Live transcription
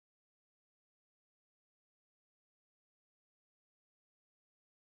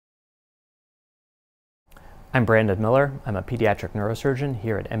I'm Brandon Miller. I'm a pediatric neurosurgeon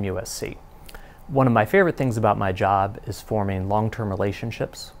here at MUSC. One of my favorite things about my job is forming long-term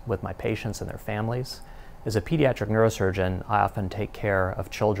relationships with my patients and their families. As a pediatric neurosurgeon, I often take care of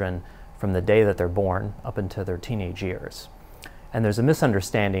children from the day that they're born up into their teenage years. And there's a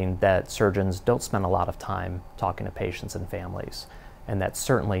misunderstanding that surgeons don't spend a lot of time talking to patients and families, and that's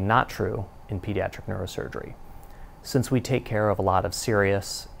certainly not true in pediatric neurosurgery. Since we take care of a lot of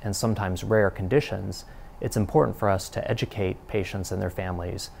serious and sometimes rare conditions, it's important for us to educate patients and their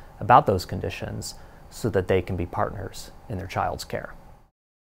families about those conditions so that they can be partners in their child's care.